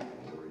send up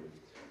glory.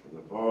 To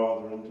the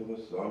Father, and to the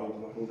Son, and to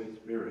the Holy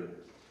Spirit,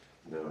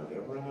 now and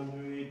ever, and unto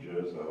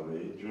ages of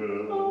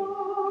ages. Amen.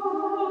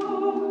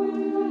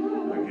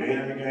 Again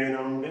and again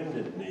on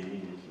bended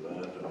knees,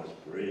 let us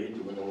pray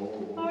to the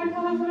Lord. Lord,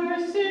 have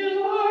mercy.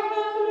 Lord,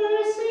 have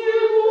mercy.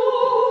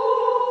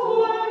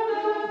 Lord,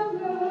 have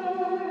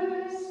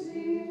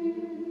mercy.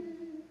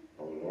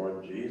 O Lord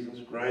Jesus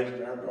Christ,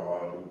 our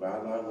God, who by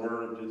thy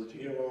word didst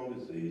heal all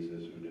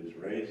diseases, who didst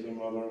raise the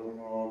mother of them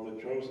all,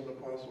 the chosen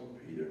apostle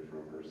Peter,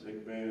 from her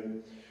sick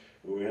bed,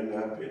 who in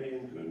thy pity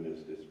and goodness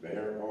didst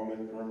bear all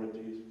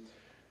infirmities,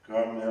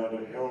 come now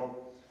to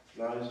help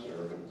thy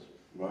servants,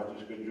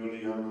 Magiska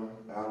Juliana,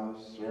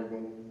 Alice,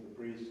 Servan, the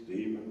priest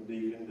Stephen,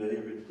 Deacon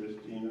David,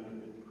 Christina,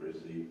 and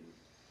Chrissy.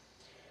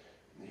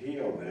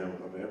 Heal them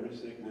of every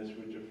sickness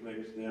which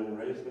afflicts them,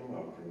 raise them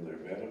up from their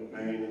bed of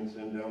pain, and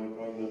send down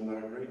upon them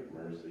thy great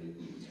mercy.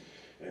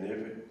 And if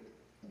it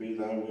be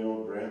thy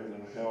will, grant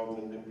them health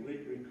and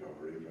complete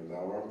recovery, for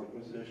thou art the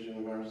physician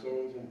of our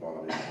souls and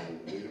bodies, and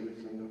we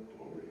send up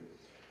glory,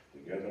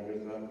 together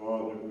with thy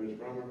Father, who is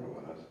from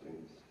everlasting,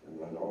 and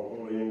thine all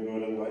holy and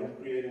good and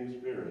life-creating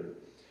Spirit,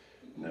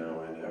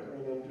 now and ever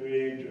and unto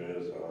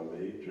ages of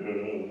ages.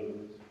 Amen.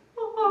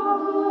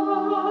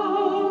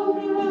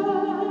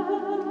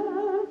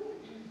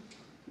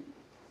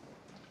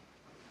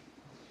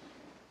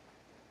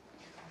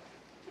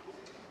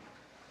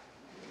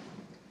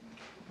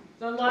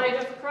 The light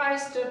of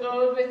Christ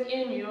abode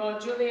within you, O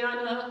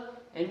Juliana,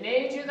 and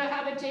made you the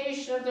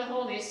habitation of the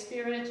Holy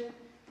Spirit.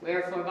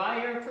 Wherefore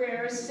by your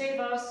prayers save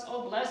us,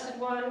 O Blessed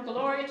One.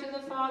 Glory to the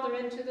Father,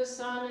 and to the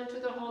Son, and to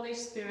the Holy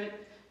Spirit,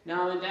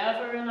 now and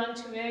ever, and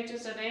unto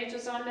ages of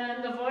ages.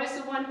 Amen. The voice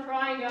of one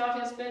crying out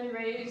has been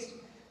raised.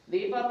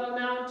 Leap up, O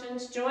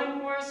mountains, join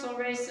force, O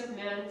race of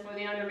men, for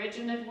the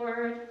unoriginate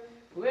word,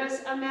 who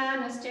as a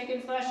man has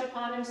taken flesh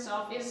upon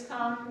himself, is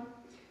come.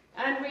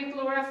 And we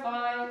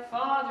glorify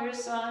Father,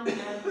 Son,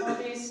 and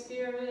Holy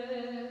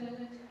Spirit.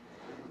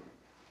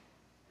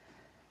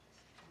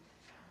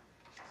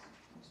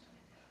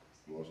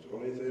 Most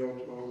holy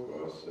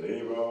Theotokos,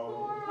 save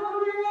all.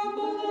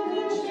 Honorable of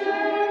the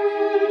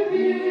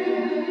cherubim,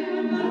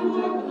 and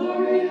more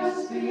glorious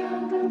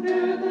beyond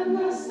compare than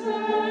the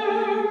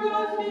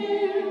seraphim,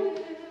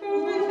 who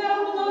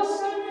without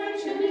loss of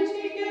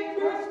virginity gave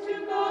birth to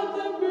God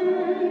the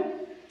Word,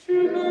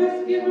 true birth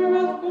giver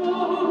of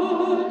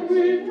God,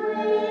 we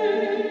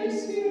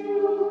praise you.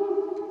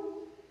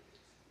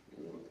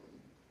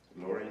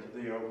 Glory to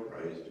thee, O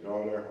Christ,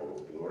 God our hope.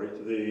 Glory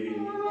to thee.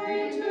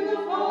 Glory to the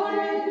Father,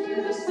 and to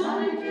the Son,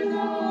 and to the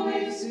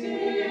Holy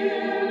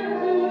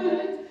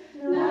Spirit,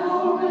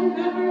 now and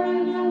ever,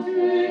 and unto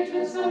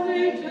ages of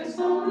ages.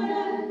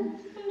 Amen.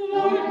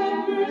 Lord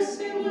have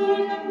mercy,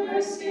 Lord have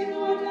mercy,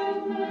 Lord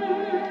have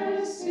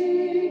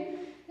mercy.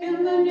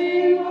 In the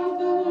name of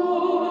the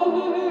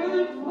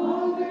Lord,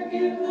 Father,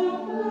 give the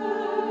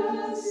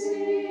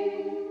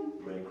blessing.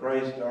 May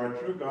Christ, our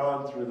true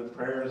God, through the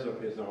prayers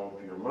of his own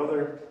pure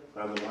mother,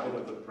 by the light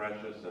of the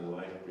precious and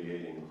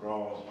life-creating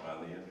cross, by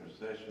the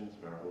intercessions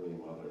of our Holy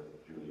Mother,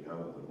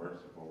 Juliana the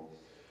Merciful,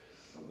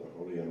 of the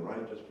holy and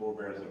righteous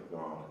forebears of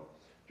God,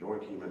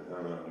 Joachim and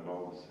Anna, and of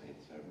all the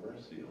saints, have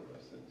mercy on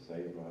us and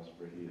save us,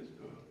 for he is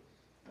good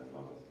and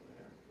loveth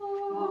man.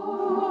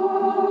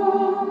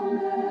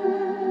 Amen.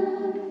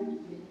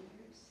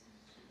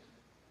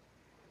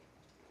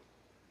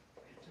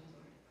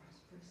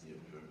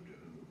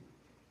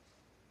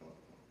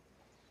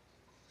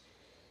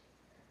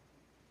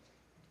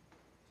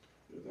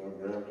 Do thou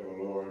grant,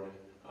 O Lord,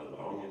 a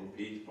long and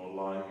peaceful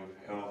life,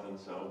 health and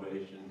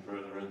salvation,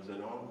 furtherance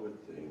in all good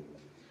things.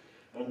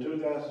 Unto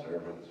thy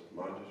servants,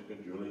 Magiska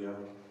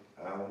Juliana,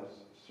 Alice,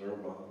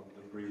 Servan,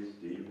 the priest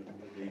Stephen,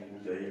 the deacon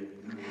David,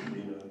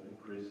 Christina, and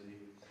Chrissy,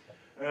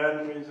 and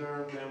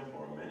preserve them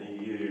for many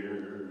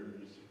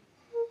years.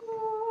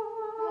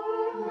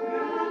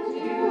 Grant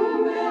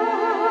you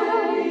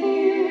many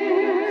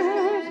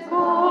years,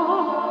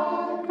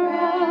 God,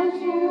 grant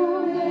you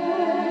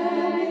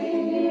many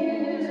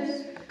years,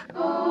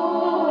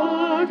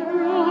 God,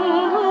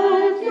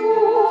 grant you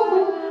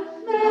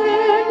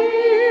many,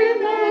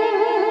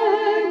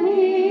 many,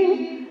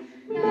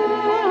 many years.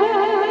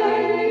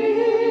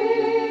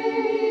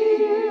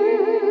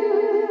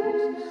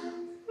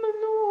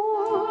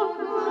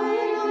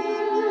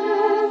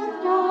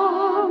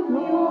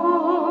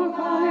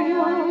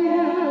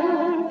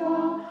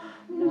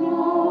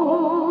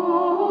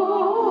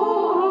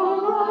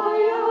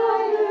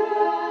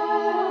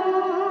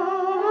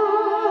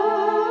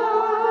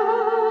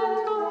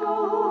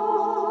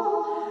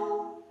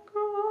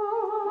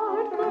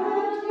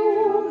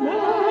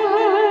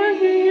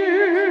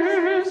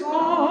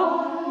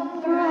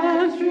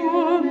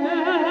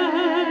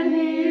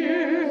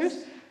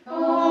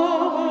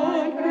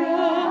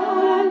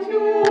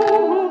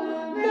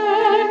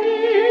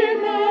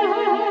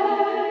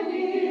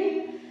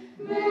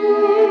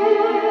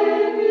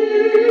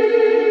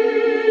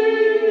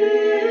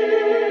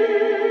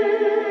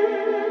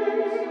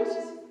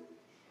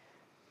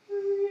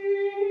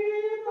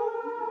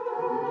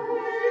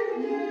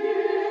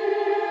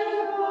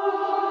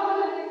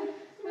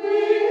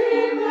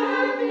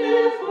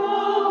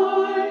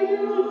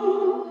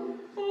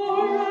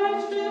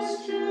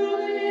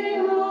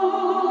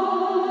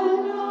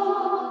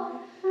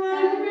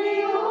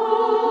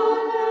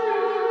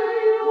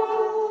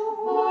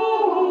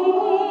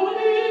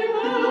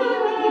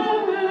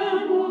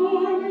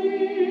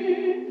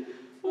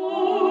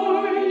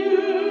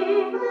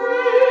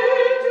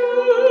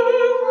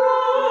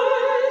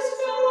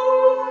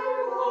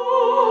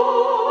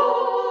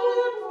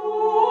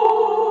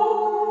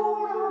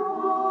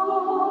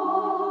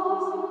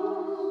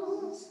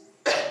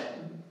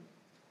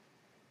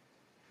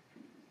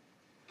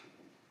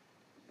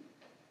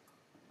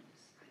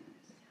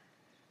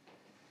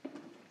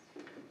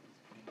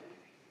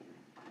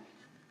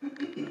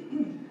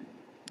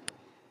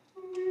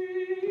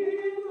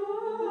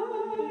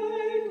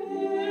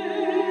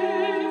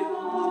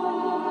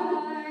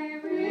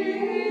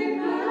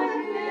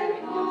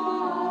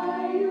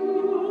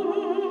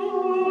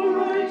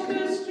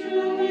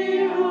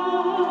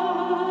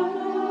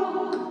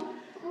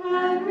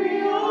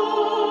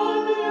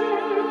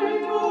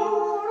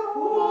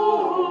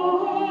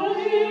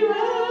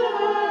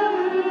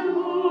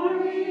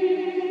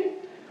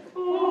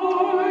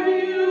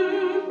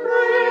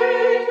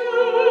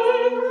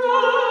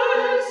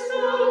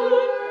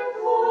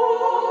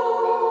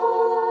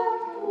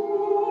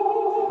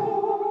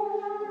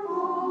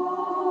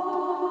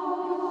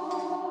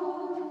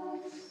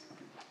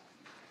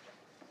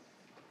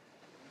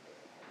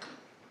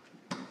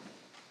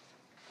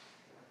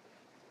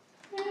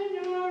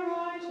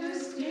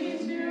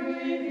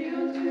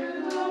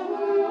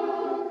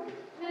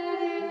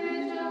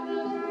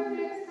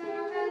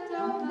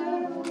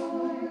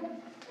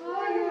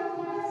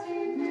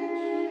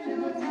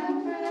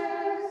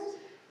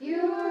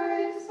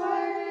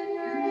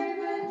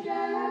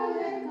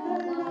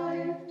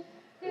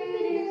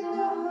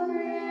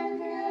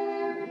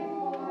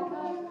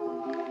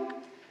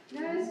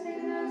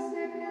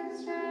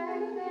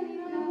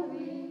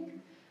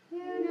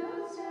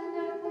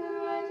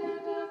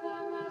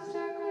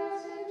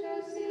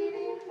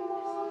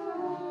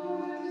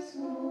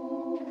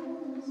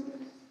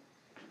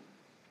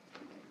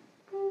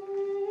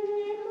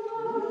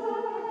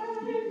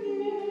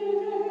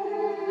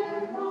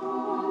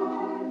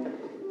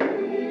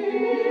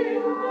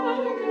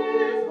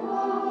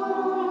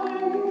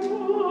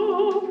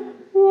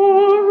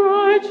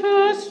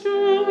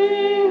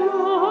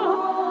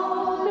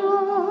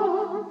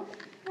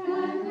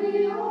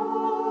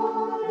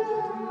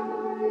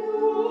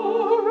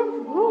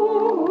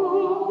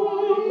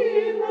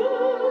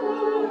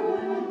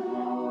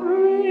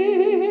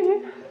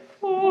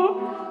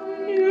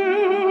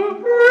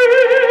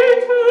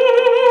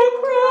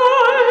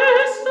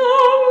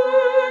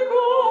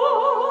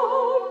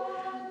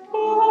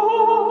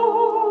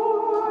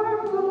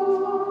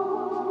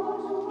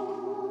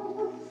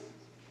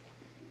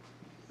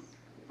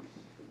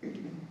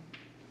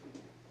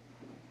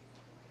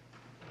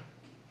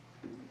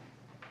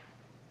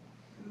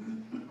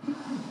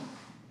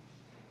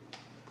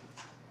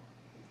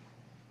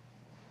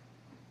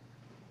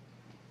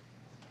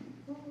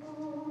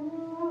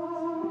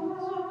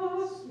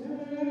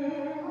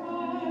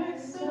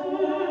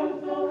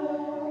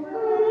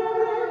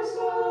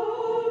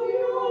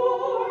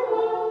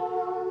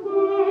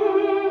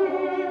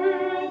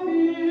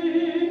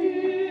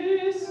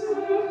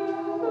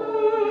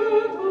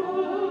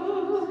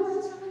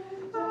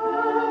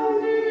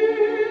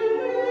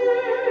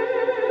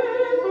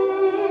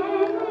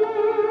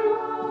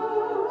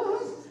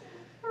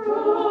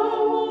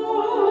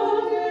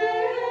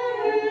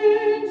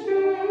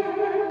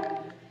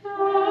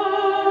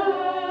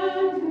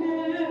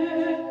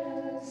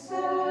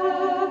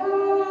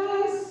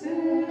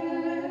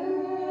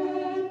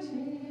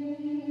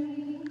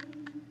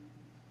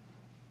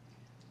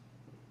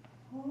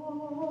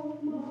 All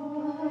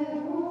my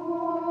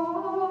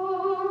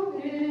hope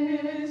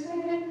is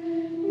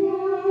in you,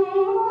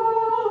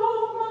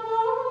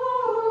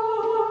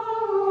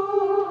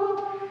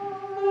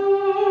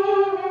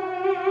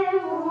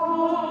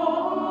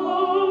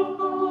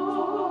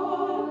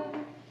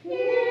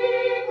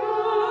 keep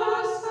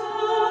us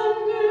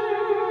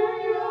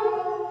under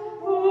your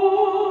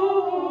holy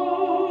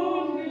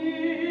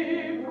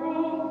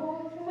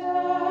protection.